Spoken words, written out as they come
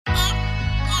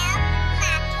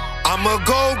I'm a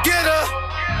go-getter.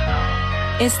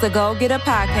 It's the Go Getter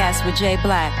Podcast with Jay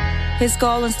Black. His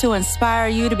goal is to inspire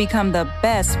you to become the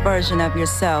best version of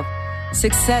yourself.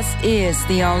 Success is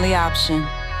the only option.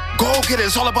 Go-getter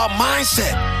is all about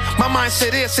mindset. My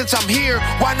mindset is, since I'm here,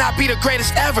 why not be the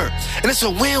greatest ever? And it's a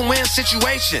win-win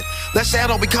situation. Let's say I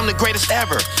don't become the greatest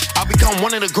ever. I'll become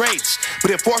one of the greats. But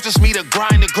it forces me to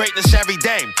grind the greatness every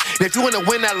day. And if you want to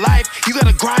win that life, you got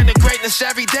to grind the greatness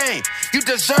every day. You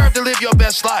deserve to live your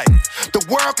best life. The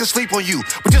world can sleep on you,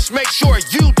 but just make sure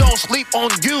you don't sleep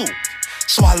on you.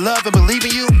 So I love and believe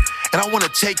in you, and I want to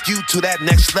take you to that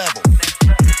next level.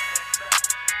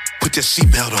 Put your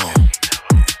seatbelt on.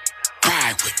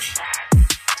 Ride with me.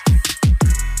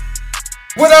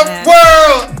 What up,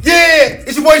 world? Yeah,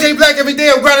 it's your boy Jay Black. Every day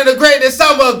I'm grinding the greatness.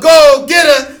 I'm a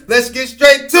go-getter. Let's get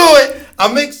straight to it.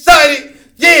 I'm excited.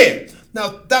 Yeah. Now,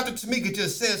 Dr. Tamika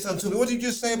just said something to me. What did you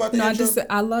just say about the intro?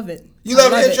 I love it. You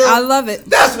love the intro? I love it.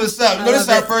 That's what's up. You know, this is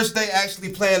our first day actually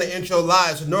playing the intro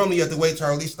live. So normally you have to wait till I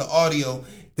release the audio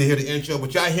to hear the intro.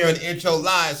 But y'all hearing the intro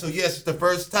live. So yes, it's the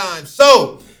first time.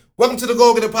 So, welcome to the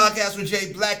Go Getter Podcast with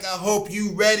Jay Black. I hope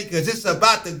you ready because it's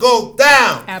about to go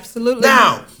down. Absolutely.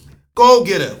 Now, Go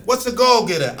Getter. What's a Go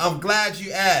Getter? I'm glad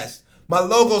you asked. My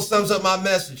logo sums up my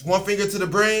message. One finger to the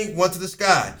brain, one to the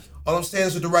sky. All I'm saying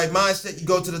is with the right mindset, you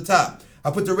go to the top. I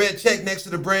put the red check next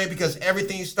to the brain because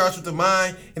everything starts with the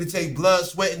mind and it takes blood,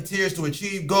 sweat, and tears to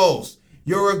achieve goals.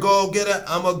 You're a go-getter.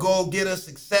 I'm a go-getter.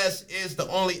 Success is the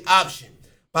only option.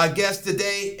 My guest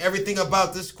today, everything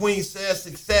about this queen says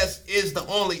success is the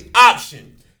only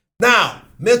option. Now,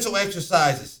 mental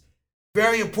exercises.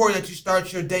 Very important that you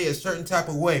start your day a certain type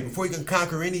of way. Before you can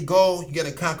conquer any goal, you got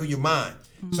to conquer your mind.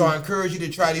 Mm-hmm. So I encourage you to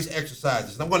try these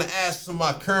exercises. And I'm going to ask some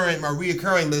of my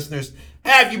reoccurring listeners,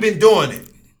 have you been doing it?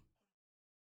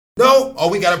 No? Oh,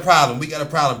 we got a problem. We got a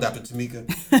problem, Dr. Tamika.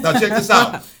 Now check this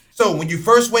out. So when you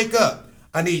first wake up,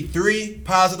 I need 3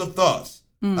 positive thoughts.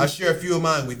 I'll share a few of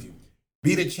mine with you.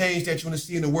 Be the change that you want to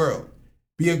see in the world.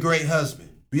 Be a great husband.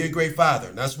 Be a great father.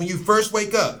 Now, that's when you first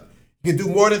wake up. You can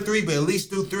do more than 3, but at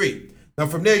least do 3. Now,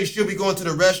 from there, you should be going to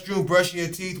the restroom, brushing your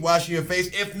teeth, washing your face.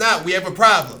 If not, we have a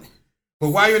problem. But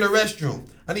while you're in the restroom,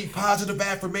 I need positive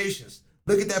affirmations.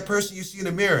 Look at that person you see in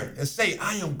the mirror and say,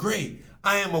 I am great.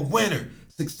 I am a winner.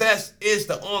 Success is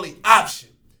the only option.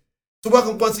 So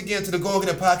welcome once again to the Go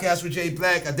Getter Podcast with Jay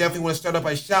Black. I definitely want to start off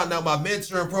by shouting out my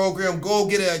mentoring program, Go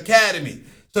Getter Academy.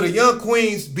 So the young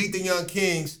queens beat the young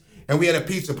kings, and we had a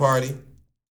pizza party.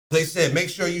 They said, make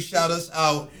sure you shout us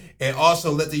out and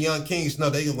also let the young kings know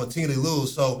they're going to continue to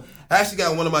lose. So I actually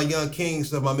got one of my young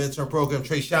kings of my mentoring program,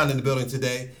 Trey Sean, in the building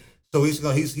today. So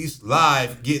he's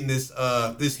live getting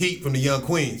this heat from the young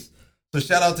queens. So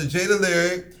shout out to Jada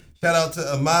Lyric, shout out to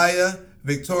Amaya,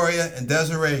 Victoria, and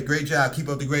Desiree. Great job. Keep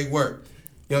up the great work.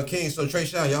 Young kings. So Trey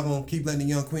Sean, y'all going to keep letting the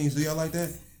young queens do y'all like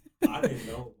that? I didn't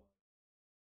know.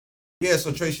 Yeah,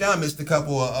 so Trey Sean missed a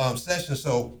couple of sessions,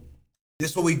 so this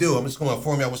is what we do. I'm just going to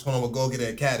inform you what's going on with Go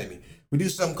Getter Academy. We do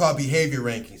something called behavior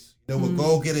rankings. You know, with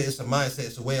Go Getter, it's a mindset,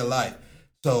 it's a way of life.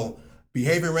 So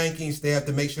behavior rankings, they have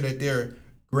to make sure that they're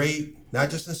great,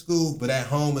 not just in school, but at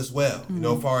home as well. You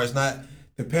know, as far as not,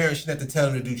 the parents shouldn't have to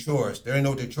tell them to do chores. They don't know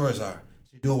what their chores are. So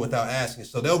you do it without asking.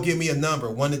 So they'll give me a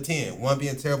number, 1 to 10, 1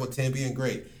 being terrible, 10 being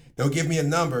great. They'll give me a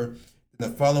number the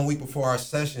following week before our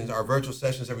sessions, our virtual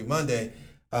sessions every Monday.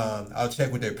 I'll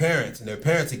check with their parents, and their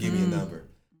parents will give me a number.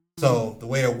 So the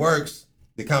way it works,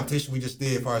 the competition we just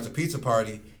did as far as the pizza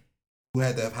party, who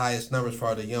had the highest numbers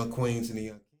for the young queens and the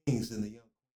young kings and the young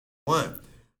won.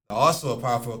 Also a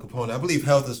powerful component, I believe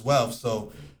health is wealth.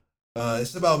 So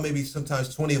it's about maybe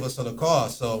sometimes 20 of us on the call.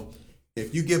 So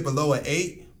if you get below an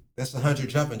 8, that's 100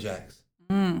 jumping jacks.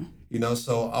 You know,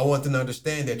 so I want them to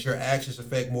understand that your actions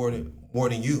affect more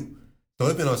than you. So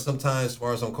it's been on sometimes as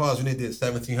far as on calls, we did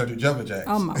 1,700 jumping jacks.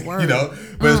 Oh my word. You know,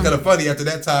 but it's kind of funny after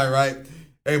that time, right?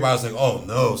 Everybody was like, oh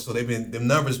no. So them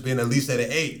numbers been at least at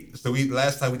an 8. So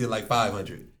last time we did like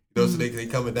 500. You know, so they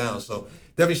coming down. So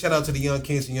definitely shout out to the young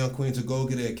kings and young queens of Go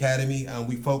Getter Academy.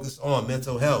 We focus on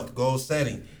mental health, goal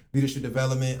setting, leadership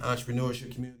development,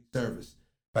 entrepreneurship, community service.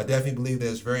 But I definitely believe that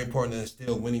it's very important to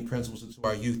instill winning principles into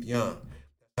our youth young.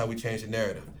 That's how we change the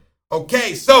narrative.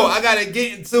 Okay, so I got to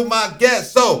get into my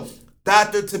guest. So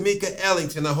Dr. Tamika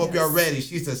Ellington, I hope y'all ready.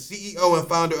 She's the CEO and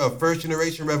founder of First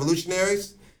Generation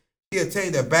Revolutionaries. She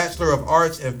attained a Bachelor of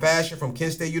Arts in Fashion from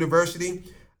Kent State University,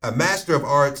 a Master of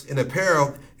Arts in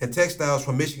Apparel and Textiles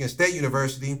from Michigan State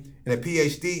University, and a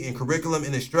PhD in Curriculum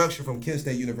and Instruction from Kent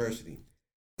State University.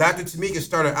 Dr. Tamika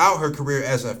started out her career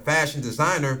as a fashion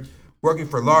designer, working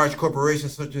for large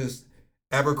corporations such as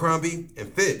Abercrombie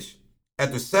and Fitch.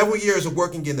 After several years of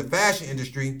working in the fashion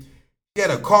industry, she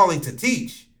had a calling to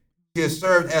teach. She has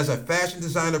served as a fashion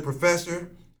designer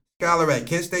professor, scholar at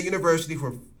Kent State University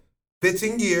for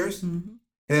 15 years, and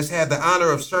has had the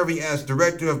honor of serving as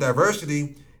director of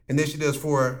diversity initiatives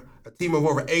for a team of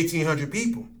over 1,800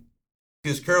 people.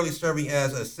 She is currently serving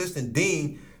as assistant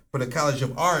dean for the College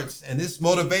of Arts, and this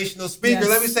motivational speaker,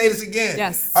 let me say this again.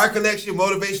 Yes. Our connection,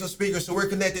 motivational speaker. So we're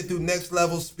connected through Next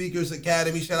Level Speakers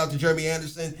Academy. Shout out to Jeremy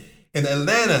Anderson in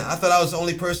Atlanta. I thought I was the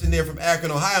only person there from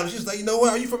Akron, Ohio. And she's like, you know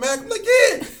what? Are you from Akron? I'm like,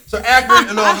 yeah. So Akron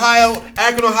and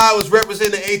Ohio, is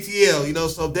representing the ATL, you know,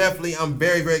 so definitely I'm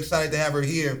very, very excited to have her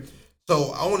here.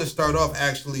 So I want to start off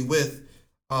actually with,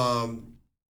 I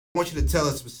want you to tell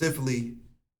us specifically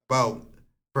about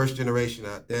First Generation.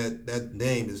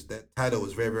 That title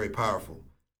is very, very powerful.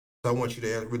 So I want you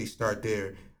to really start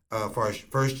there for our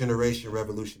First Generation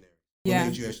Revolutionary. When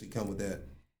did you actually come with that?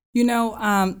 You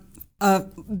know,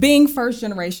 being first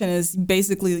generation is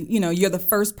basically, you know, you're the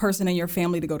first person in your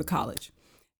family to go to college.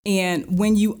 And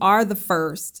when you are the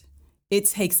first, it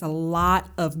takes a lot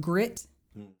of grit.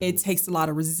 It takes a lot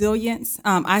of resilience.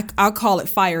 I'll call it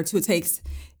fire too.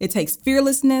 It takes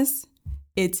fearlessness.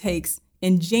 It takes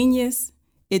ingenious.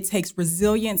 It takes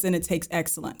resilience, and it takes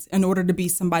excellence in order to be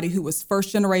somebody who was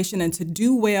first generation and to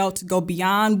do well, to go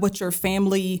beyond what your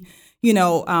family,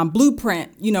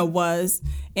 blueprint, was,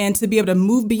 and to be able to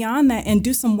move beyond that and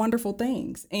do some wonderful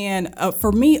things. And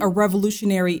for me, a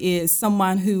revolutionary is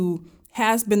someone who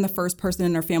has been the first person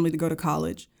in their family to go to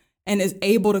college and is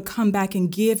able to come back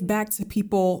and give back to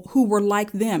people who were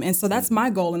like them. And so that's my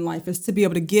goal in life, is to be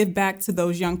able to give back to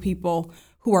those young people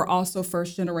who are also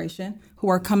first generation, who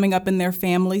are coming up in their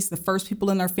families, the first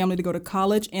people in their family to go to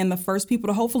college, and the first people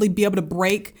to hopefully be able to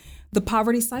break the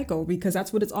poverty cycle, because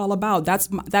that's what it's all about.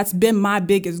 That's been my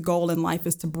biggest goal in life,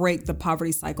 is to break the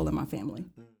poverty cycle in my family.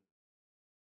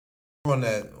 On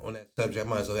that subject, I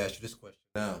might as well ask you this question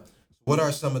now. What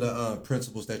are some of the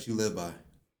principles that you live by?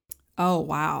 Oh,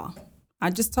 wow. I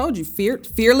just told you,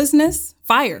 fearlessness,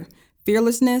 fire.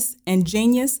 Fearlessness and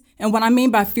genius. And what I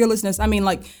mean by fearlessness, I mean,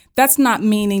 that's not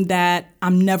meaning that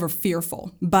I'm never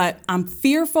fearful, but I'm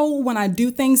fearful when I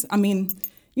do things. I mean,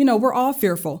 we're all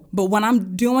fearful, but when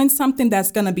I'm doing something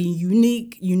that's going to be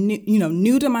unique,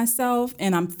 new to myself,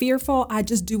 and I'm fearful, I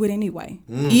just do it anyway.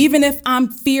 Even if I'm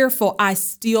fearful, I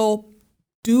still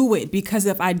do it, because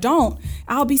if I don't,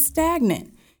 I'll be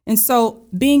stagnant. And so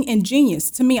being ingenious,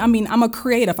 to me, I mean, I'm a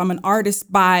creative. I'm an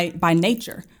artist by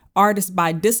nature. Artist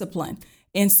by discipline.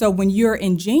 And so when you're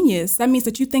ingenious, that means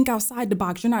that you think outside the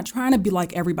box. You're not trying to be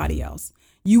like everybody else.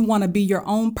 You want to be your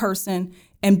own person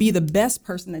and be the best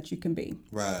person that you can be.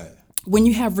 Right. When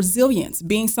you have resilience,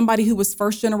 being somebody who was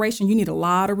first generation, you need a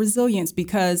lot of resilience,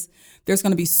 because there's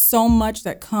going to be so much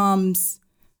that comes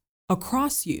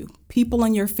across you. People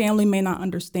in your family may not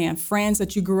understand. Friends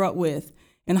that you grew up with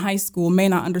in high school may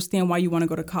not understand why you want to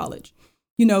go to college.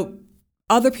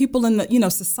 Other people in the,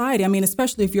 society, I mean,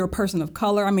 especially if you're a person of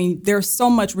color, I mean, there's so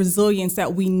much resilience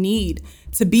that we need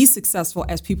to be successful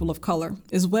as people of color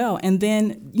as well. And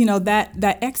then,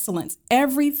 that excellence,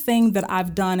 everything that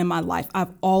I've done in my life,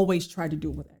 I've always tried to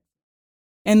do with it.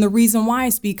 And the reason why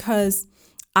is because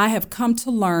I have come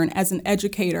to learn as an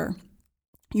educator,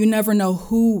 you never know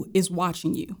who is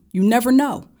watching you. You never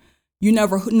know. You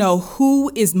never know who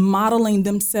is modeling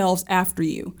themselves after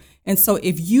you. And so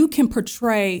if you can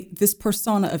portray this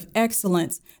persona of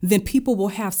excellence, then people will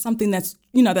have something that's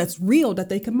real that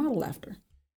they can model after.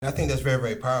 I think that's very,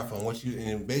 very powerful.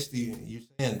 And basically you're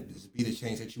saying is be the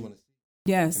change that you want to see.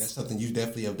 Yes. And that's something you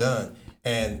definitely have done.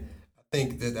 And I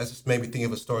think that's just made me think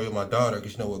of a story of my daughter,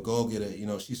 because with Go Getter,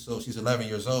 she's 11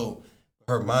 years old.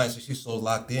 Her mindset, she's so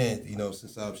locked in,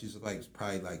 since she's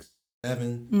probably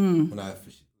 7 when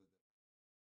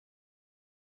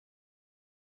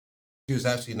she was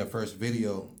actually in the first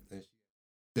video, and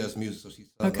she does music, so she's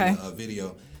a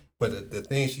video. But the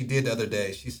thing she did the other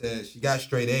day, she said she got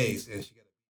straight A's and she got a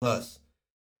plus.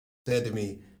 Said to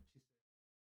me,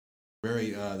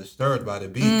 very disturbed by the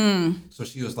beat. So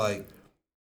she was like,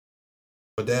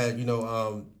 "But Dad,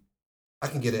 I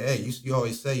can get an A. You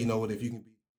always say, if you can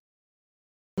be,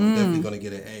 I'm definitely gonna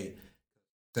get an A.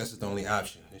 That's the only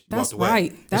option." And she That's walked away.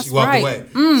 right. That's she walked right.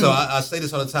 away. So I say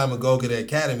this all the time with Go Getter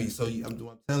Academy. So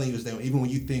I'm telling you is that even when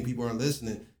you think people aren't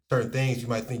listening, certain things you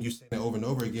might think you're saying it over and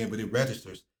over again, but it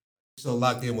registers. So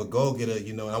locked in with Go Getter,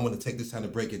 and I want to take this time to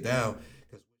break it down,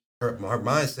 because her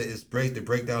mindset is the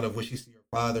breakdown of what she sees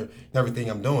her father and everything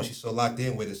I'm doing. She's so locked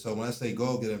in with it. So when I say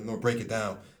Go Getter, I'm gonna break it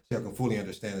down so I can fully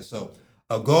understand it. So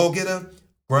a Go Getter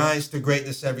grinds to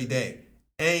greatness every day,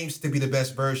 aims to be the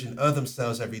best version of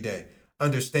themselves every day,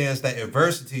 understands that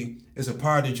adversity is a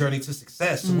part of the journey to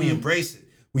success, so we embrace it.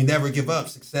 We never give up.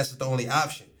 Success is the only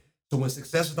option. So when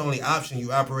success is the only option,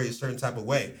 you operate a certain type of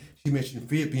way. She mentioned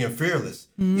being fearless.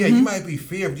 Yeah, you might be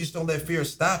fear, but just don't let fear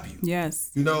stop you. Yes.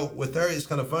 You know, with her, it's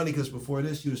kind of funny because before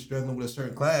this, she was struggling with a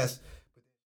certain class.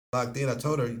 Locked in, I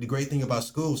told her the great thing about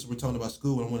school, so we're talking about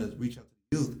school, and I want to reach out to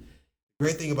the youth. The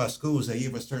great thing about school is that you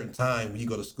have a certain time when you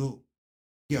go to school.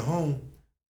 You get home,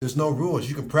 there's no rules.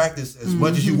 You can practice as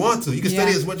much as you want to. You can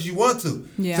study as much as you want to.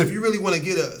 Yeah. So if you really want to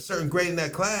get a certain grade in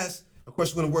that class, of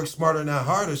course, we're going to work smarter and not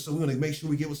harder. So we're going to make sure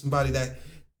we get with somebody that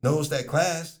knows that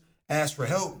class, ask for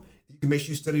help. You can make sure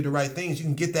you study the right things. You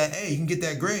can get that A. You can get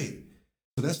that grade.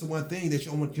 So that's the one thing that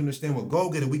you want you to understand with Go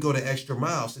Getter. We go the extra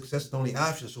mile. Success is the only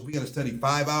option. So if we got to study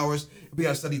 5 hours, if we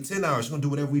got to study 10 hours, we're going to do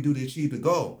whatever we do to achieve the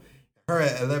goal. Her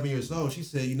at 11 years old, she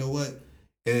said, you know what?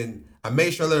 And I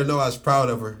made sure I let her know I was proud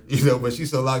of her, you know, but she's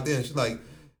so locked in. She's like,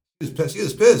 she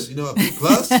was pissed, you know, a B+,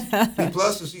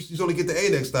 so she's only get the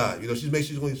A next time. You know, she's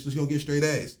gonna get straight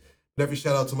A's. Definitely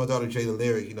shout out to my daughter Jayla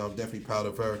Leary. You know, I'm definitely proud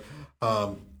of her.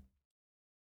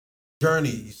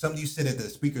 Journey, something you said at the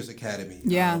Speakers Academy.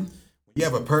 Yeah. When you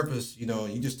have a purpose, you know,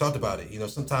 you just talked about it. You know,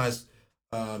 sometimes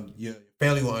your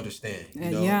family will understand.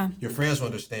 You know, your friends will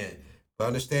understand. But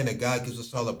understand that God gives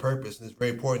us all a purpose, and it's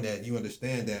very important that you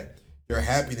understand that your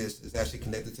happiness is actually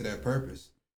connected to that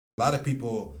purpose. A lot of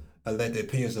people let the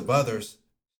opinions of others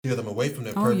steer them away from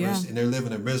their purpose, and they're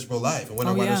living a miserable life and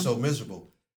wonder why they're so miserable.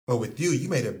 But with you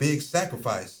made a big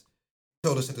sacrifice. You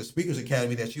told us at the Speakers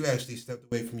Academy that you actually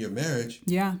stepped away from your marriage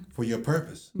for your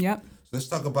purpose. Yep. So let's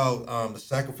talk about the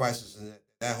sacrifices and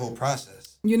that whole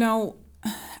process. You know,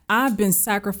 I've been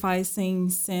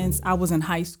sacrificing since I was in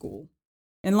high school.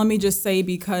 And let me just say,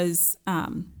 because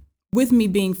with me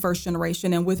being first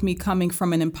generation and with me coming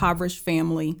from an impoverished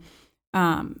family,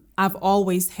 I've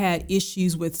always had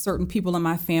issues with certain people in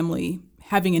my family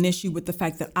having an issue with the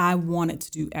fact that I wanted to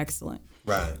do excellent.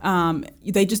 Right.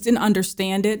 They just didn't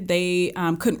understand it. They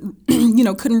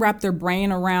couldn't wrap their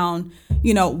brain around,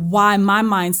 why my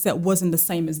mindset wasn't the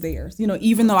same as theirs.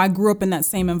 Even though I grew up in that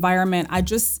same environment, I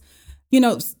just,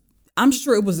 I'm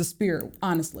sure it was the spirit,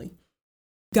 honestly.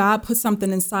 God put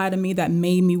something inside of me that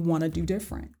made me want to do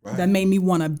different, that made me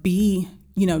want to be,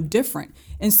 different.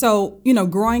 And so,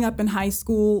 growing up in high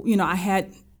school, I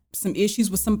had some issues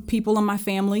with some people in my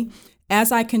family.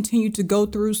 As I continued to go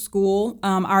through school,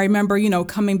 I remember,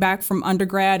 coming back from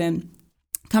undergrad and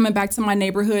coming back to my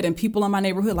neighborhood, and people in my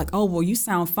neighborhood like, oh, well, you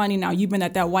sound funny now. You've been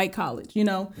at that white college,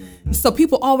 Mm-hmm. So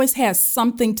people always had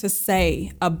something to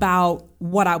say about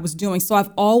what I was doing. So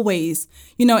I've always,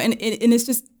 and it's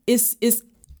just, it's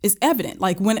evident.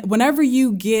 Like whenever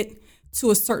you get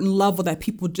to a certain level that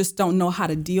people just don't know how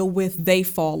to deal with, they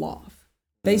fall off.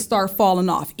 They start falling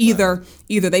off. Either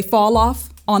they fall off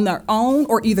on their own,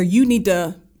 or either you need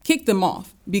to kick them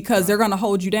off because they're going to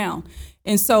hold you down.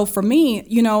 And so for me,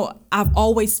 I've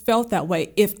always felt that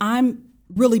way. If I'm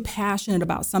really passionate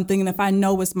about something, and if I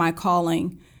know it's my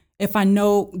calling, if I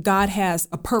know God has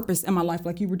a purpose in my life,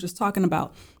 like you were just talking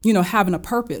about, having a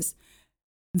purpose,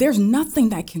 there's nothing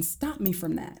that can stop me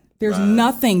from that. There's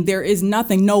nothing, there is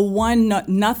nothing, no one,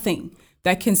 nothing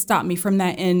that can stop me from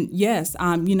that. And yes,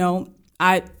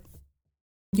 I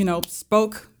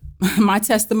spoke my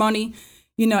testimony,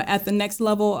 at the Next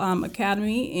Level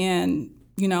Academy, and,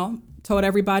 told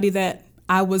everybody that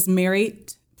I was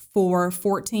married for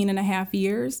 14 and a half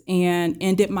years and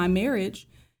ended my marriage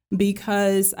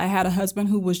because I had a husband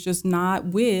who was just not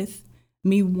with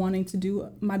me wanting to do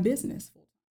my business.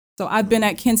 So I've been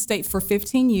at Kent State for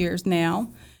 15 years now.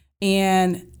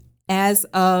 And as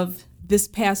of this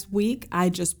past week, I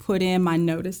just put in my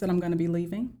notice that I'm going to be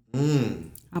leaving.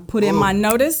 I put in my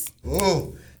notice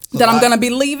that I'm going to be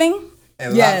leaving.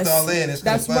 And locked all in. It's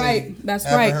that's funny. Right. That's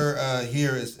Having right. her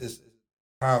here is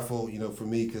powerful, for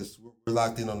me, because we're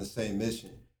locked in on the same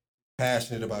mission.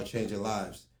 Passionate about changing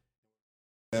lives.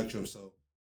 Spectrum. So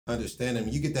understanding,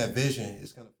 when you get that vision,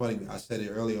 it's kind of funny. I said it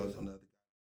earlier on the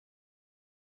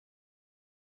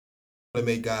to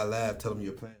make God laugh, tell him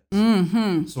your plans.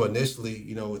 Mm-hmm. So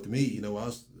initially, with me, I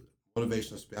was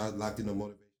motivational. I was locked into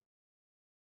motivation.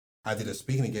 I did a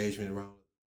speaking engagement around.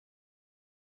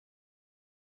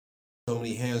 So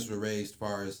many hands were raised as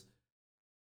far as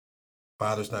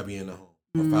fathers not being in the home,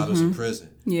 or fathers in prison.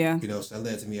 Yeah. So that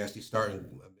led to me actually starting.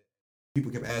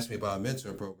 People kept asking me about a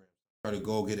mentoring program. I started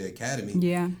Go Getter Academy.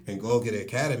 Yeah. And Go Getter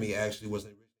Academy actually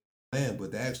wasn't a plan,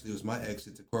 but that actually was my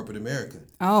exit to corporate America.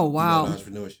 Oh, wow.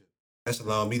 Entrepreneurship. That's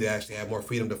allowing me to actually have more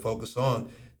freedom to focus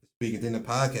on speaking. Then the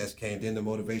podcast came, then the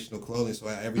motivational clothing. So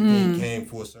everything came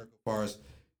full circle as far as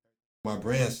my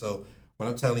brand. So what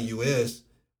I'm telling you is,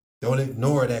 don't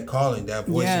ignore that calling, that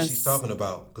voice that she's talking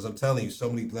about. Because I'm telling you,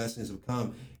 so many blessings have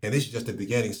come. And this is just the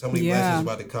beginning. So many blessings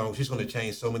about to come. She's going to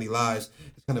change so many lives.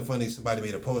 It's kind of funny. Somebody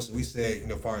made a post and we said,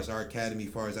 as far as our academy,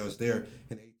 as far as I was there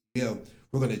in ATL,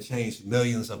 we're going to change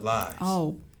millions of lives.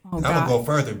 I'm going to go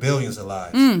further, billions of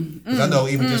lives. Because I know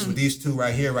even just with these two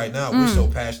right here, right now, we're so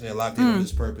passionate and locked in on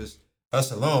this purpose.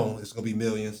 Us alone, it's going to be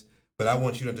millions. But I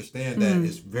want you to understand that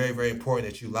it's very, very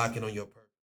important that you lock in on your purpose.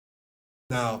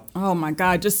 Now, oh my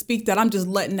God, just speak that. I'm just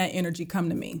letting that energy come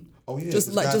to me. Oh yeah,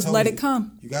 just let it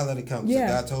come. You gotta let it come. Yeah.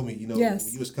 God told me, when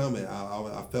you was coming,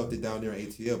 I felt it down there in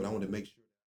ATL, but I wanted to make sure.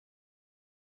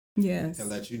 Yes. And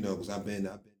let you know because I've been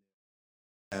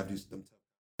have these tough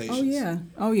conversations.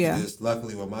 Oh yeah. Just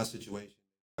luckily with my situation,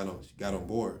 she got on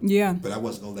board. Yeah. But I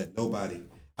wasn't gonna let nobody.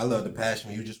 I love the passion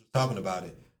when you just was talking about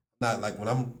it. Not like when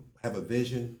have a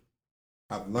vision,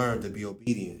 I've learned to be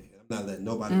obedient. I'm not letting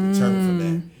nobody deter me from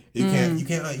that. You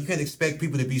can't expect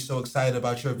people to be so excited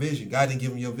about your vision. God didn't give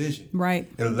them your vision. Right.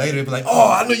 And later they'll be like,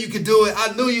 "Oh, I knew you could do it.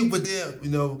 I knew you." But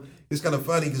then, it's kind of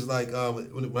funny because like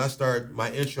when I started my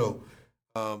intro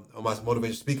on my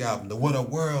motivational speaker album, the What Up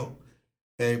World,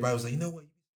 everybody was like, "You know what?"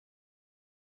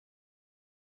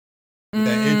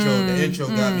 That intro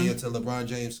got me into LeBron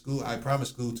James School. I Promise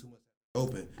School 2 months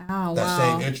open. Oh, that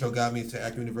same intro got me to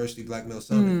Akron University Black Male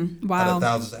Summit. Out of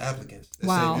thousands of applicants. That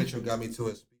same intro got me to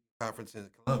a conference in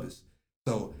Columbus.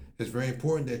 So it's very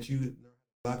important that you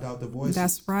block out the voices.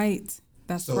 That's right.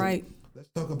 That's right. Let's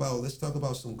talk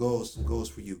about some goals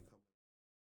for you.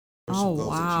 Some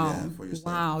goals that you have for yourself.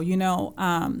 Wow.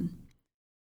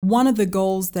 One of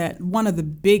the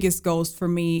biggest goals for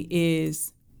me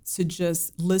is to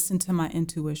just listen to my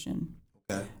intuition.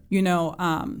 Okay.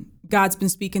 God's been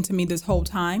speaking to me this whole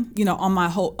time,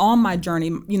 on my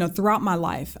journey, throughout my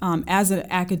life, as an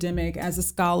academic, as a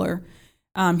scholar.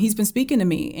 He's been speaking to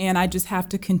me, and I just have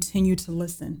to continue to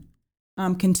listen,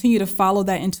 continue to follow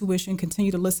that intuition,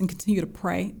 continue to listen, continue to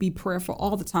pray, be prayerful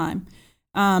all the time.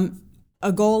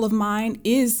 A goal of mine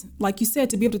is, like you said,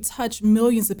 to be able to touch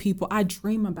millions of people. I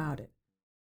dream about it.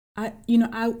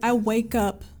 I wake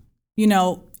up,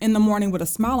 in the morning with a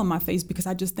smile on my face because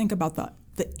I just think about the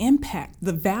impact,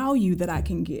 the value that I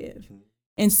can give.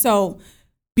 And so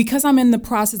because I'm in the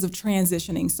process of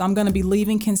transitioning, so I'm going to be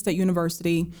leaving Kent State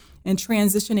University and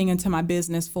transitioning into my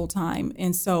business full time.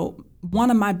 And so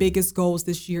one of my biggest goals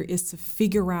this year is to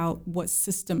figure out what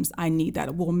systems I need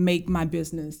that will make my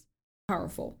business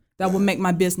powerful, that will make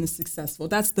my business successful.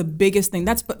 That's the biggest thing.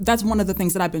 That's one of the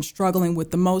things that I've been struggling with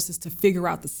the most is to figure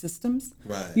out the systems.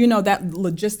 Right. That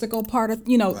logistical part of,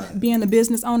 being a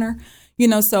business owner.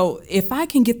 So if I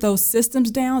can get those systems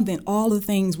down, then all the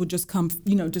things would just come,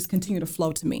 just continue to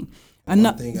flow to me. One thing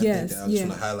I think that I just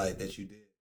want to highlight that you did.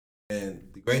 And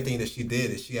the great thing that she did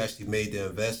is she actually made the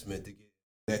investment to get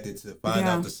connected to find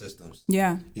out the systems.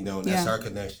 Yeah. And that's our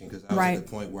connection because I was at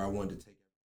the point where I wanted to take it.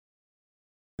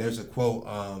 There's a quote,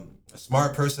 a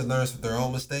smart person learns from their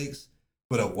own mistakes,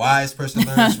 but a wise person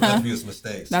learns from other people's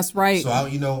mistakes. That's right. So,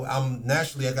 I got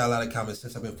a lot of common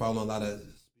sense. I've been following a lot of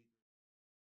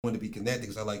want to be connected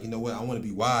because I I want to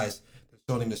be wise. There's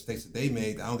so many mistakes that they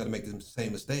made. I don't got to make the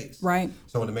same mistakes. Right.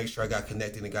 So I want to make sure I got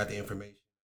connected and got the information.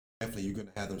 Definitely, you're going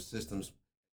to have them systems,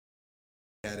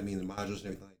 academy and the modules and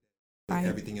everything like that. Right.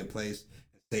 Everything in place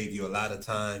and save you a lot of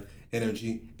time,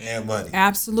 energy, and money.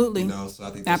 Absolutely. So I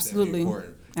think that's definitely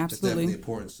important. Absolutely. It's definitely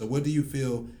important. So what do you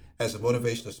feel as a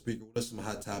motivational speaker? What are some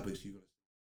hot topics you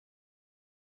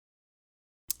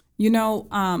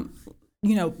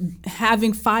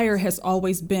having fire has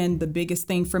always been the biggest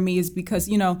thing for me is because,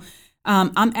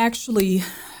 I'm actually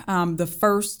the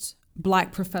first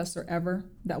Black professor ever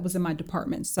that was in my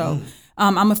department. So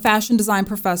I'm a fashion design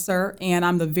professor, and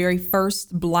I'm the very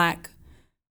first Black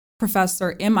professor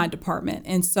in my department.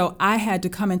 And so I had to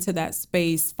come into that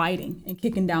space fighting and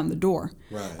kicking down the door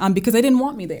because they didn't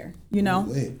want me there,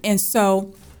 And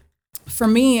so for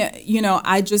me,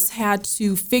 I just had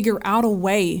to figure out a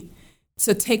way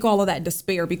to take all of that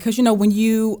despair because, when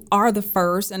you are the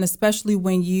first, and especially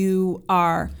when you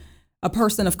are a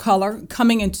person of color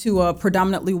coming into a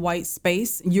predominantly white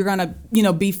space, you're going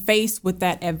to, be faced with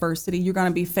that adversity. You're going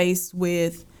to be faced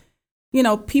with,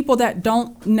 people that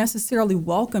don't necessarily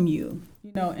welcome you,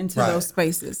 into those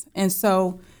spaces. And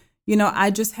so, I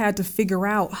just had to figure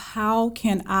out how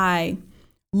can I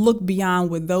look beyond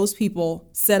what those people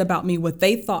said about me, what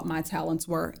they thought my talents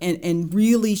were, and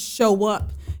really show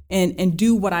up and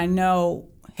do what I know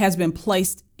has been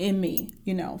placed in me,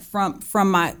 from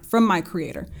my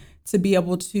creator to be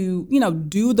able to,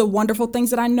 do the wonderful things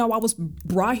that I know I was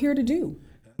brought here to do.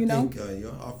 I think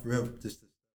your offer just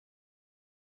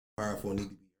powerful need to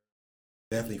be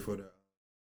definitely for the.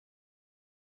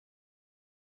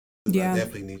 I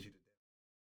definitely need you to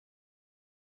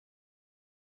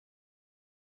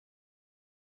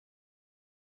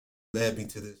led me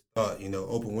to this thought.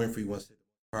 Oprah Winfrey once said,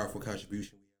 the powerful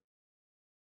contribution.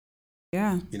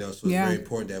 Yeah. So it's very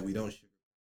important that we don't sugar.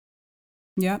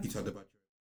 Yep. You talked about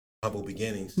your humble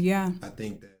beginnings. Yeah. I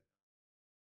think that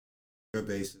your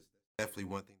basis is definitely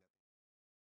one thing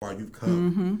that far you've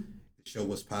come to show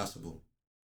what's possible.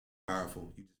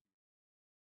 Powerful.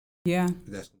 Yeah.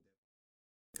 That's going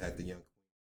to impact the young.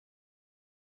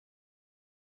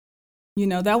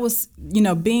 That was,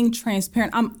 being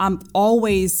transparent. I'm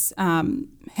always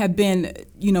have been,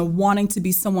 wanting to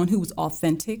be someone who was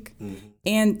authentic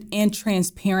and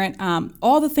transparent.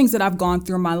 All the things that I've gone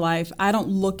through in my life, I don't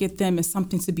look at them as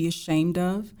something to be ashamed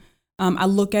of. I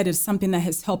look at it as something that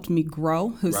has helped me grow,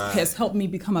 has helped me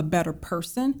become a better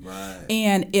person. Right.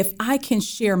 And if I can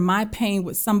share my pain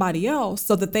with somebody else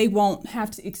so that they won't have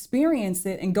to experience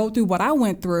it and go through what I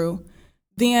went through,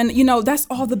 then, that's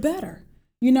all the better.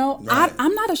 Right.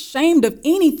 I'm not ashamed of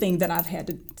anything that I've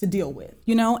had to deal with,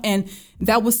 and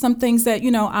that was some things that,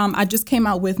 I just came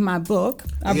out with my book.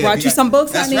 I brought you some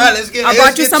books. That's honey. right. I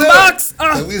brought you some books.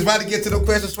 So we was about to get to the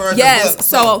questions as far as yes. the book.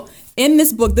 So in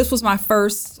this book, this was my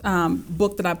first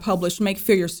book that I published, Make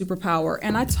Fear Your Superpower.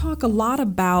 And I talk a lot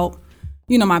about,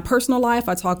 my personal life.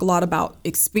 I talk a lot about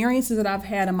experiences that I've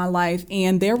had in my life.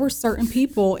 And there were certain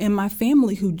people in my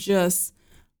family who just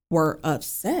were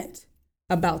upset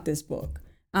about this book.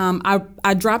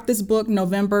 I dropped this book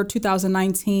November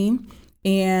 2019,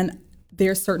 and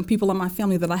there's certain people in my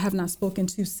family that I have not spoken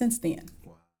to since then.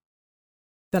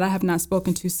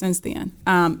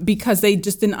 Because they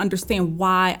just didn't understand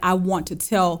why I want to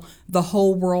tell the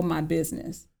whole world my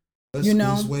business.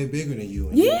 It's way bigger than you.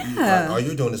 Yeah. All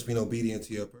you're doing is being obedient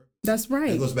to your purpose. That's right.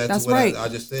 It goes back That's to what right. I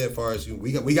just said as far as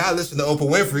we got to listen to Oprah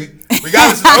Winfrey. We got to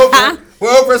listen to Oprah.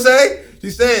 What Oprah say? She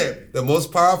said, the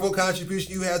most powerful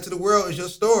contribution you have to the world is your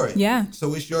story. Yeah.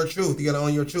 So it's your truth. You got to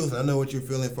own your truth. And I know what you're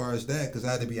feeling as far as that, because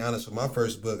I had to be honest with my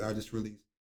first book. I just released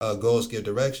Goals Give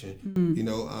Direction.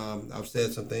 I've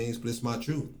said some things, but it's my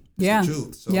truth. It's the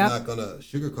truth. So I'm not going to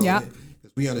sugarcoat it.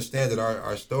 Because we understand that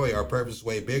our story, our purpose is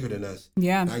way bigger than us.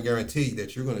 Yeah. And I guarantee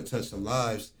that you're going to touch some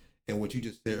lives. And what you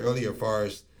just said earlier as far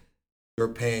as your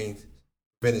pain,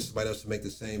 preventing somebody else to make the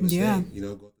same mistake,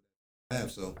 go through that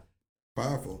path. So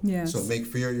powerful. Yes. So make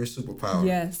fear your superpower.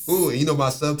 Yes. Ooh, and my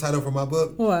subtitle for my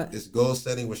book? What? It's Goal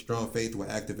Setting with Strong Faith Will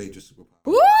Activate Your Superpower.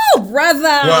 Ooh, brother.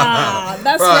 Wow.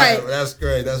 That's right. That's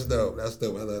great. That's dope. I love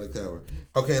the cover.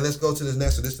 Okay, let's go to this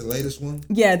next one. This is the latest one?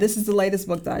 Yeah, this is the latest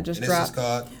book that I just dropped. This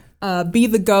is called? Be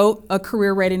the GOAT, a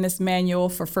career readiness manual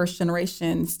for first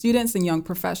generation students and young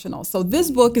professionals. So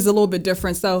this book is a little bit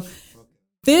different. So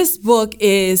this book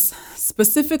is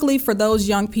specifically for those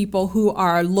young people who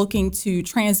are looking to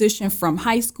transition from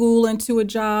high school into a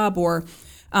job or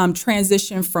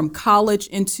transition from college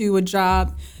into a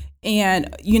job.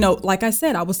 And, like I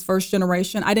said, I was first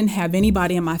generation. I didn't have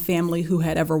anybody in my family who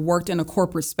had ever worked in a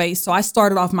corporate space. So I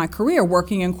started off my career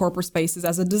working in corporate spaces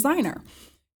as a designer.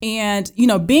 And,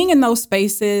 being in those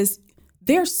spaces,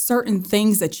 there's certain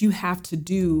things that you have to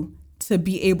do to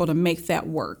be able to make that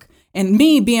work. And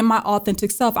me being my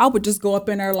authentic self, I would just go up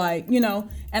in there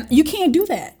and you can't do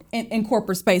that in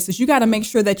corporate spaces. You got to make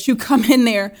sure that you come in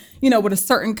there, with a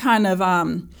certain kind of,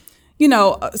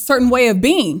 a certain way of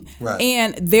being. Right.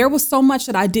 And there was so much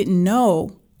that I didn't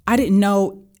know. I didn't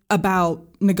know about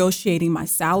negotiating my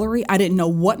salary. I didn't know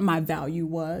what my value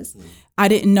was. I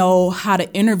didn't know how to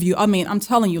interview. I mean, I'm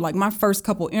telling you, my first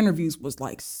couple interviews was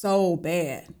so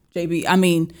bad,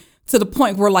 JB. To the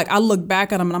point where I look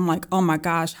back at them and I'm like, oh my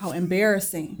gosh, how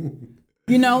embarrassing,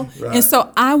 Right. And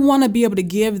so I want to be able to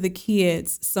give the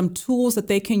kids some tools that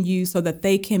they can use so that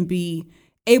they can be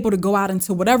able to go out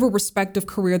into whatever respective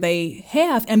career they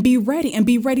have and be ready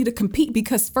to compete,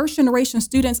 because first generation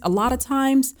students, a lot of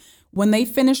times when they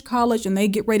finish college and they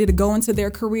get ready to go into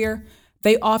their career,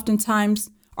 they oftentimes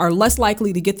are less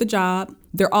likely to get the job.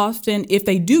 They're often, if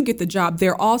they do get the job,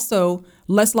 they're also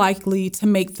less likely to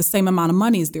make the same amount of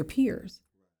money as their peers.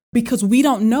 Because we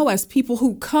don't know, as people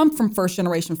who come from first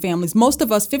generation families, most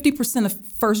of us, 50% of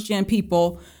first gen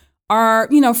people are,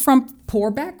 from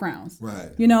poor backgrounds. Right.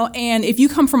 And if you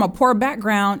come from a poor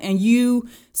background and you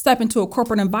step into a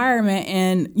corporate environment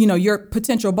and, your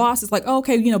potential boss is like, oh,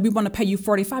 okay, we want to pay you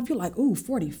 45. You're like, ooh,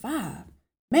 45,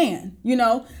 man,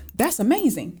 that's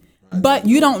amazing. But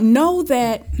you don't know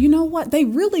that, they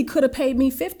really could have paid me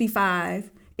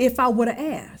 55 if I would have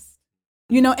asked,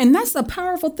 and that's a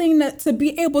powerful thing to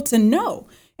be able to know.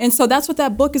 And so that's what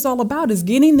that book is all about, is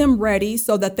getting them ready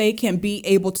so that they can be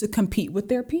able to compete with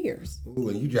their peers. Ooh,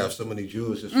 and you dropped so many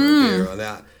jewels just right there on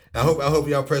that. I hope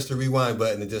y'all press the rewind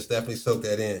button and just definitely soak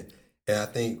that in. And I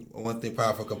think one thing,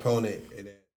 powerful component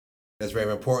that That's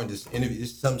very important.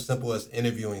 It's something simple as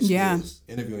interviewing skills.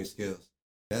 Yeah. Interviewing skills.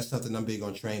 That's something I'm big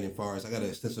on training. As far as I got an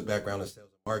extensive background in sales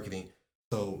and marketing,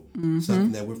 so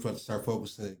something that we're going to start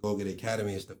focusing at Go Get It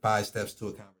Academy is the 5 steps to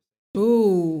a conversation.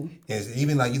 Ooh. And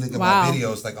even like you look at my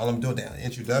videos, like all I'm doing that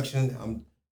introduction, I'm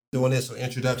doing this. So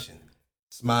introduction,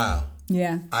 smile,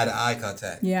 eye to eye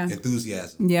contact,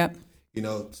 enthusiasm. Yep.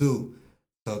 2.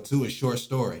 So 2 is short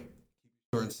story,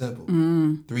 short and simple.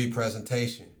 3,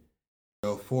 presentation.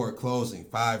 4, closing.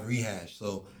 5, rehash.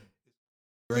 So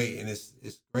it's great, and it's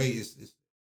great. It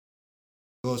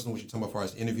goes into what you're talking about as far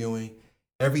as interviewing,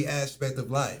 every aspect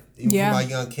of life. Even for my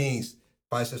young kings,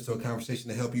 5 steps to a conversation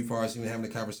to help you as far as even having a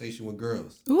conversation with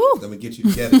girls. Ooh. I'm gonna get you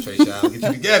together, Trayshawn. I'll get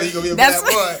you together. You're gonna be a bad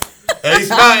boy. And he's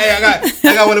not. Hey,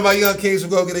 I got one of my young kings from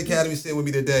Go Get It Academy sitting with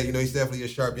me today. He's definitely a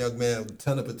sharp young man with a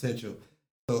ton of potential.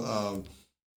 So,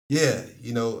 it's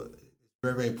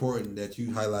very, very important that you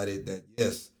highlighted that.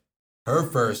 Yes, her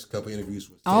first couple interviews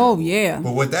was terrible. Oh yeah.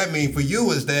 But what that means for you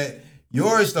is that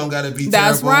yours don't got to be terrible.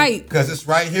 That's right. Because it's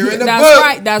right here in the That's book.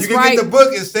 right. That's you can get the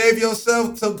book and save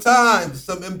yourself some time,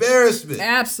 some embarrassment.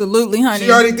 Absolutely, honey.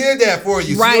 She already did that for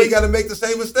you. Right. So you ain't got to make the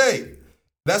same mistake.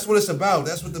 That's what it's about.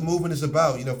 That's what the movement is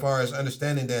about, as far as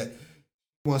understanding that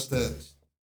he wants to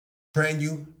train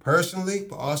you personally,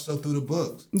 but also through the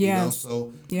books. Yes.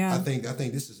 So I think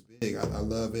this is big. I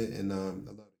love it, and I love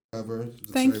the cover.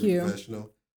 Thank you. Professional.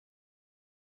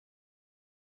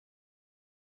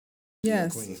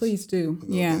 Yes, Queens. please do.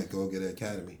 Go Get It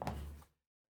Academy.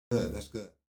 Good. That's good.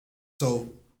 So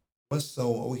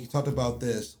we talked about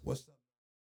this.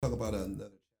 Talk about another.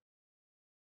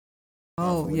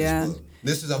 Oh yeah.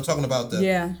 I'm talking about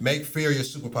the make fear your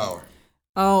superpower.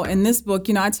 Oh, in this book,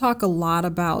 I talk a lot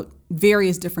about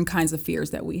various different kinds of fears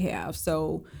that we have.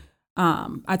 So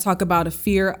I talk about a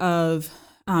fear of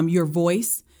your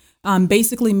voice,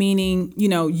 basically meaning,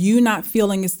 you not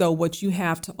feeling as though what you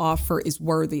have to offer is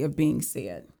worthy of being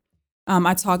said.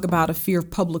 I talk about a fear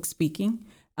of public speaking.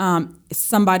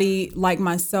 Somebody like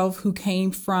myself who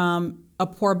came from a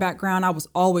poor background, I was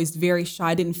always very shy.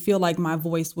 I didn't feel like my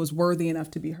voice was worthy enough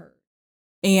to be heard.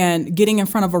 And getting in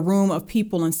front of a room of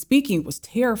people and speaking was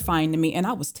terrifying to me. And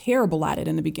I was terrible at it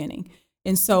in the beginning.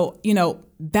 And so,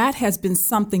 that has been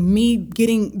something, me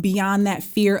getting beyond that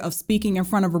fear of speaking in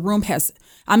front of a room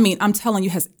I'm telling you,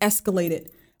 has escalated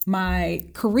my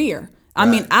career.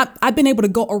 Right. I've been able to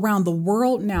go around the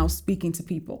world now speaking to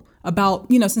people about,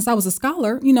 since I was a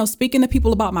scholar, speaking to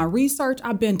people about my research.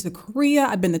 I've been to Korea,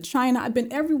 I've been to China, I've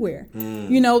been everywhere,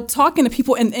 talking to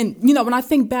people. And when I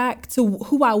think back to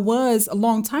who I was a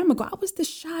long time ago, I was this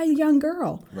shy young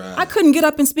girl. Right. I couldn't get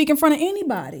up and speak in front of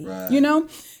anybody,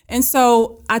 And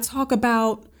so I talk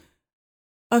about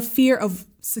a fear of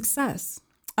success.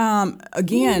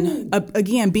 Again,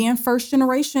 being first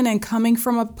generation and coming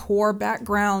from a poor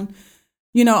background,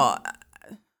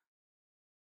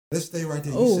 let's stay right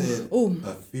there. You said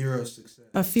a fear of success.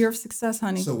 A fear of success,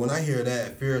 honey. So when I hear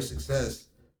that, fear of success,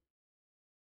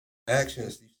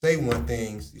 actions, you say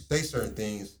you say certain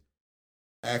things,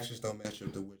 actions don't match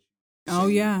up to what you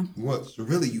say. You want. So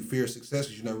really you fear success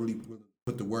because you're not really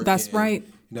put the work in. That's right.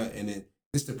 And then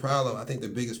it's the problem. I think the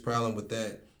biggest problem with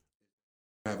that,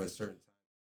 have a certain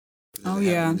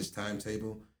time. This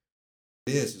timetable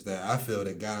is that I feel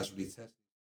that God's really testing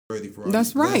worthy for all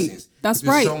these blessings. That's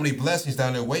right. There's so many blessings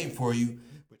down there waiting for you,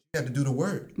 but you have to do the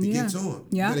work to get to them.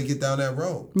 You got to get down that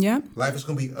road. Yeah. Life is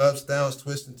going to be ups, downs,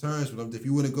 twists, and turns. But if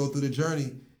you want to go through the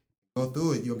journey, go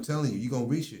through it. I'm telling you, you're going to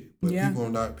reach it. But people are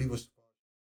not.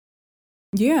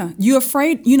 Yeah. You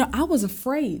afraid? I was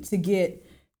afraid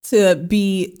to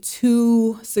be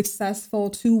too successful,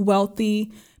 too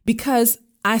wealthy, because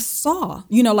I saw,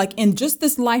 in just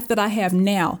this life that I have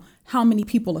now, how many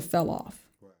people have fell off.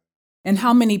 And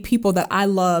how many people that I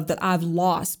love that I've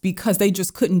lost because they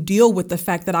just couldn't deal with the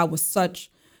fact that I was such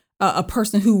a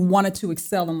person who wanted to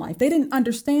excel in life. They didn't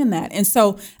understand that. And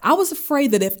so I was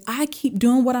afraid that if I keep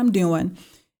doing what I'm doing,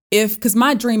 because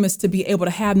my dream is to be able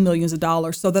to have millions of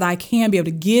dollars so that I can be able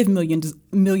to give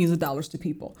millions of dollars to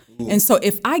people. Ooh. And so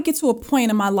if I get to a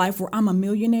point in my life where I'm a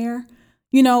millionaire,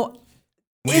 not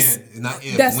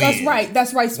if. That's right.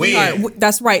 That's right, sweetheart.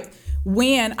 That's right.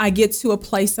 When I get to a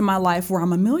place in my life where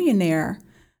I'm a millionaire,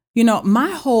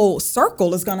 my whole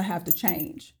circle is going to have to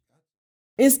change.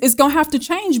 It's going to have to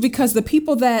change because the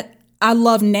people that I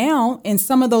love now and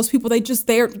some of those people, they're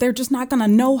just not going to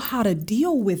know how to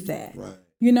deal with that. Right.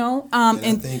 And I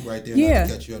think right there, not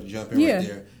to cut you up, to jump in right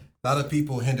there. A lot of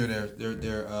people hinder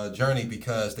their journey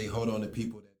because they hold on to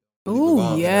people that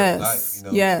belong in their life.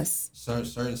 Yes.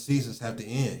 Certain seasons have to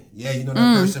end. Yeah, that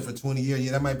person for 20 years.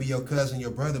 Yeah, that might be your cousin,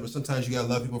 your brother, but sometimes you gotta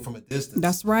love people from a distance.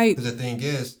 That's right. Because the thing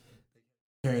is,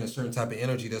 carrying a certain type of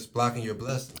energy that's blocking your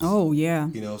blessings. Oh, yeah.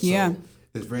 You know, so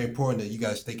it's very important that you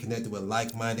guys stay connected with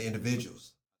like-minded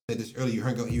individuals. I said this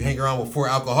earlier, you hang around with 4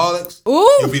 alcoholics,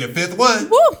 Ooh. You'll be the 5th one.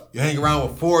 Woo. You hang around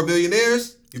with 4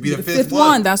 millionaires, you'll be the 5th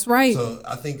one. That's right. So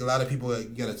I think a lot of people, you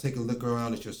got to take a look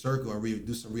around at your circle and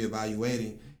do some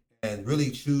reevaluating and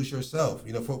really choose yourself.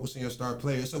 You know, focus on your star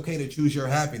player. It's okay to choose your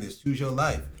happiness, choose your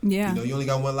life. Yeah. You know, you only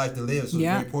got one life to live, so it's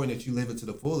very important that you live it to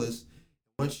the fullest.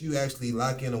 Once you actually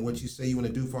lock in on what you say you want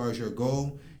to do as far as your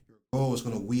goal is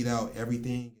going to weed out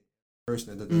everything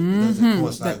person that doesn't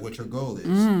coincide with your goal is.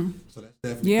 So that's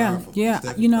definitely powerful. Yeah.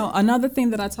 Definitely You know, powerful. another thing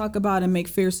that I talk about in Make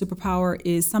Fear Superpower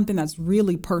is something that's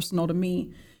really personal to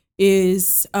me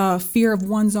is fear of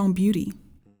one's own beauty.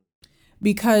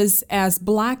 Because as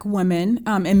Black women,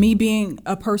 and me being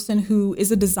a person who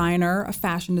is a designer, a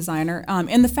fashion designer,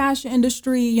 in the fashion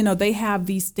industry, you know, they have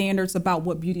these standards about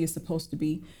what beauty is supposed to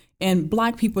be. And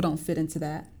Black people don't fit into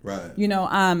that. Right. You know,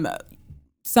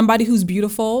 somebody who's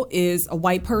beautiful is a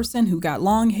white person who got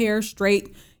long hair,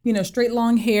 straight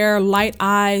long hair, light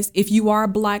eyes. If you are a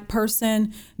Black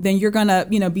person, then you're gonna,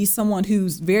 be someone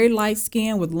who's very light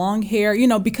skinned with long hair,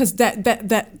 because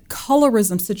that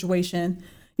colorism situation,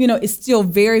 is still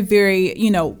very, very,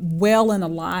 well and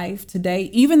alive today.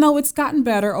 Even though it's gotten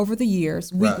better over the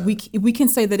years, we can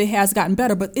say that it has gotten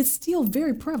better, but it's still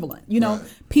very prevalent.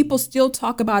 People still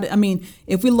talk about it. I mean,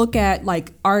 if we look at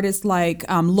like artists like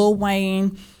Lil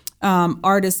Wayne,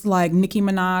 artists like Nicki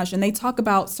Minaj, and they talk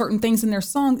about certain things in their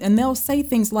songs, and they'll say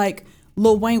things like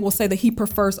Lil Wayne will say that he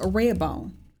prefers a red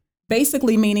bone,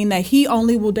 basically meaning that he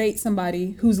only will date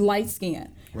somebody who's light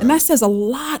skinned. Right. And that says a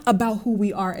lot about who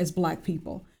we are as Black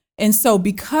people. And so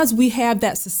because we have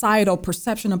that societal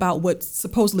perception about what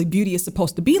supposedly beauty is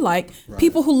supposed to be like,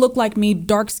 people who look like me,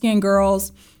 dark-skinned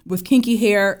girls with kinky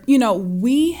hair,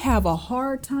 we have a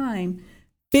hard time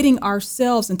fitting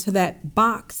ourselves into that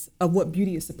box of what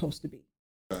beauty is supposed to be.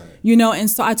 Right. And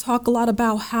so I talk a lot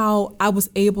about how I was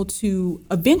able to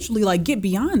eventually get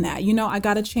beyond that. I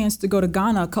got a chance to go to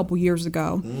Ghana a couple years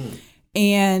ago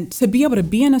and to be able to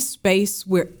be in a space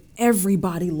where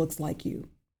everybody looks like you.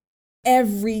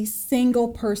 Every single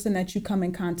person that you come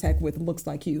in contact with looks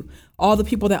like you. All the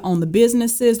people that own the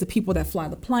businesses, the people that fly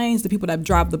the planes, the people that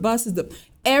drive the buses,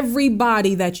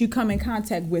 everybody that you come in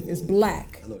contact with is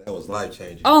Black. I know that was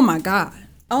life-changing. Oh, my God.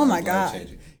 Oh, my God.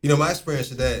 Life-changing. My experience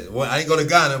today, I ain't go to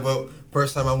Ghana, but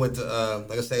first time I went to,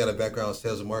 like I said, I got a background in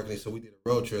sales and marketing, so we did a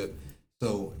road trip.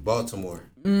 So Baltimore.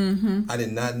 Mm-hmm. I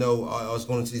did not know I was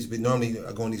going to these normally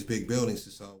I go in these big buildings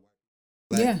to saw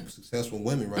Black successful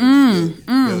women running these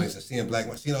buildings and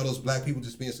seeing all those Black people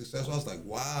just being successful. I was like,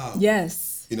 wow.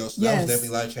 Yes. So that was definitely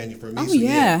life-changing for me. Oh, so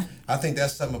yeah. I think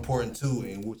that's something important too.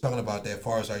 And we're talking about that as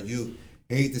far as our youth.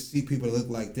 I hate to see people that look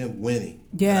like them winning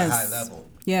at a high level.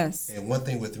 Yes. And one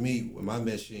thing with me, with my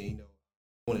mission,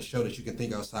 I want to show that you can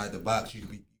think outside the box. You can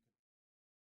be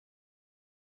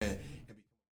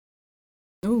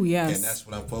oh, yes. And that's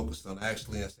what I'm focused on.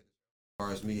 Actually, I said, as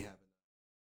far as me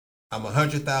I'm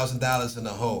 $100,000 in the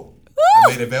hole. I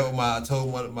made a bet with I told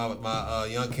one of my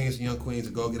young kings and young queens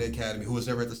at Go Get Academy, who was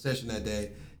ever at the session that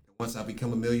day, that once I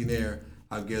become a millionaire,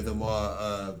 I'll give them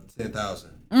all $10,000.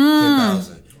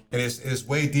 $10,000. And it's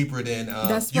way deeper than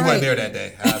that's you right. weren't there that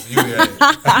day.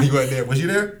 You weren't there. Was you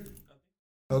there?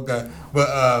 Okay.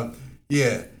 But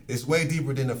it's way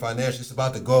deeper than the financial. It's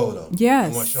about the goal, though.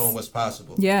 Yes. I want to show them what's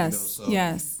possible. Yes.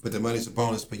 Yes. But the money's a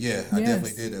bonus. But I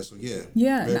definitely did that. So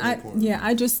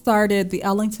I just started the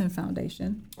Ellington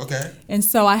Foundation. Okay. And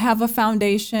so I have a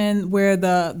foundation where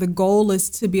the goal is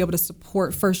to be able to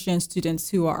support first-gen students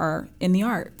who are in the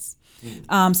arts.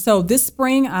 So this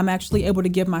spring, I'm actually able to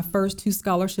give my first 2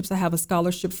 scholarships. I have a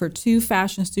scholarship for 2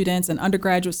 fashion students, an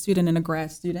undergraduate student and a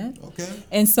grad student. Okay.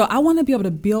 And so I want to be able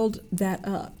to build that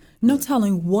up. No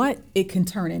telling what it can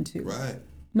turn into. Right.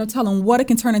 No telling what it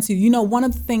can turn into. One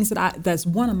of the things that's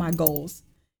one of my goals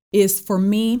is for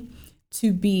me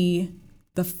to be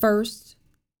the first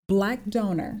Black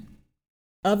donor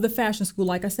of the fashion school.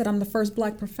 Like I said, I'm the first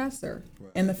Black professor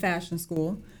in the fashion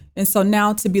school. And so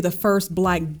now to be the first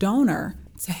Black donor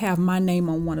to have my name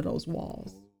on one of those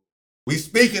walls. We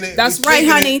speaking it. That's right,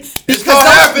 honey.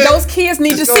 Because those kids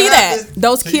need to see that.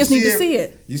 Those kids need to see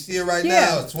it. You see it right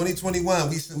now. 2021.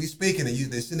 We speaking it.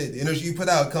 The energy you put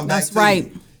out come back to you. That's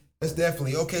right. That's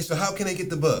definitely okay. So how can they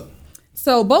get the book?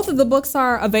 So both of the books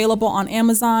are available on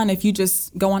Amazon. If you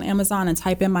just go on Amazon and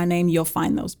type in my name, you'll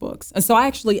find those books. And so I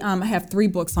actually have 3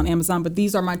 books on Amazon, but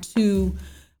these are my 2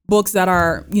 books that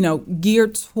are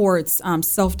geared towards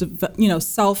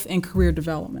self and career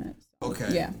development.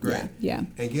 Okay. Yeah. Great. Yeah.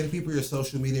 And give people your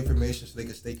social media information so they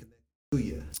can stay connected.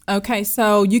 Okay,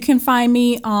 so you can find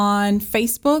me on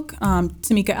Facebook,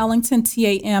 Tamika Ellington,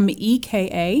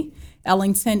 Tameka,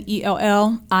 Ellington,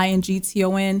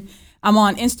 Ellington. I'm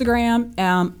on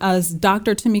Instagram as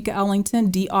Dr. Tamika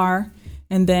Ellington, Dr.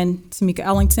 and then Tamika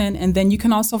Ellington. And then you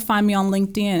can also find me on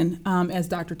LinkedIn as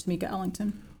Dr. Tamika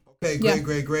Ellington.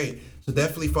 Okay, great. So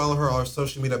definitely follow her on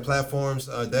social media platforms.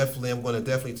 I'm going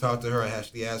to talk to her and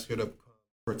actually ask her to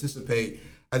participate.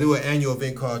 I do an annual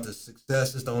event called the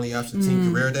Success is the Only Option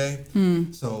Teen Career Day.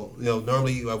 So,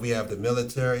 normally we have the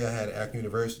military. I had Akron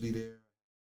University there.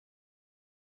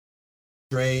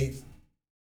 Trade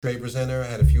presenter. I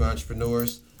had a few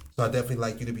entrepreneurs. So I definitely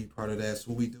like you to be part of that.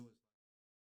 So what we do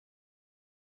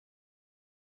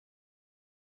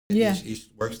is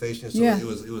each workstation. So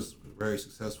it was very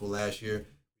successful last year.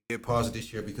 We did pause it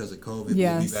this year because of COVID.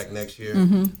 We'll be back next year.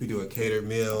 We do a catered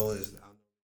meal.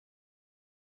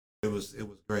 It was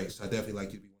great. So I definitely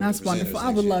like you to be one of the presenters. That's wonderful. I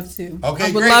would love to. Okay,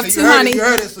 I would great. love so to, honey. You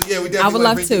heard it. So we definitely I would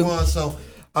love bring to. you on. So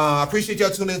I appreciate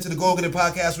y'all tuning into the Go Get It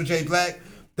podcast with Jay Black.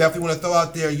 Definitely want to throw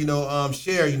out there,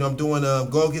 share. I'm doing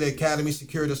Go Get It Academy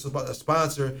secured a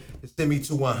sponsor to send me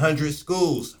to 100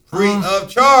 schools free of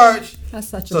charge. That's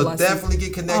such a blessing. So definitely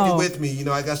get connected with me.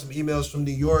 I got some emails from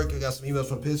New York. I got some emails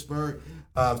from Pittsburgh.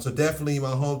 So definitely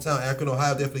my hometown, Akron,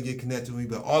 Ohio, definitely get connected with me.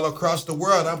 But all across the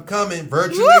world, I'm coming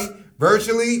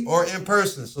virtually or in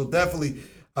person. So definitely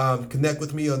connect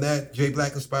with me on that,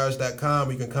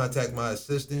 jblackinspires.com. You can contact my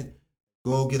assistant,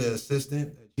 Go Get An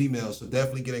Assistant at Gmail. So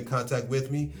definitely get in contact with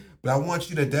me. But I want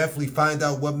you to definitely find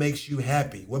out what makes you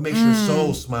happy, what makes your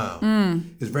soul smile.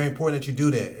 It's very important that you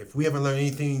do that. If we haven't learned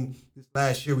anything this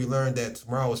last year, we learned that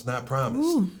tomorrow is not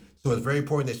promised. So it's very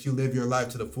important that you live your life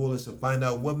to the fullest and find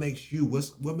out what makes you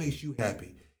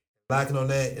happy. Lacking on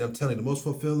that, and I'm telling you, the most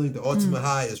fulfilling, the ultimate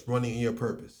high is running in your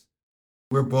purpose.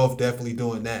 We're both definitely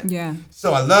doing that. Yeah.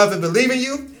 So I love and believe in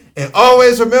you. And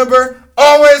always remember,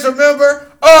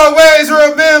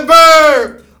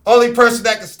 only person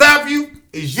that can stop you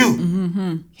is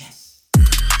you. Yes.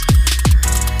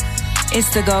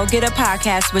 It's the Go Get It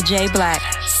podcast with Jay Black.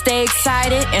 Stay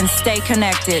excited and stay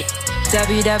connected.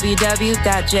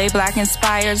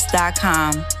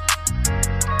 www.jblackinspires.com.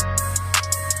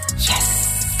 Yes.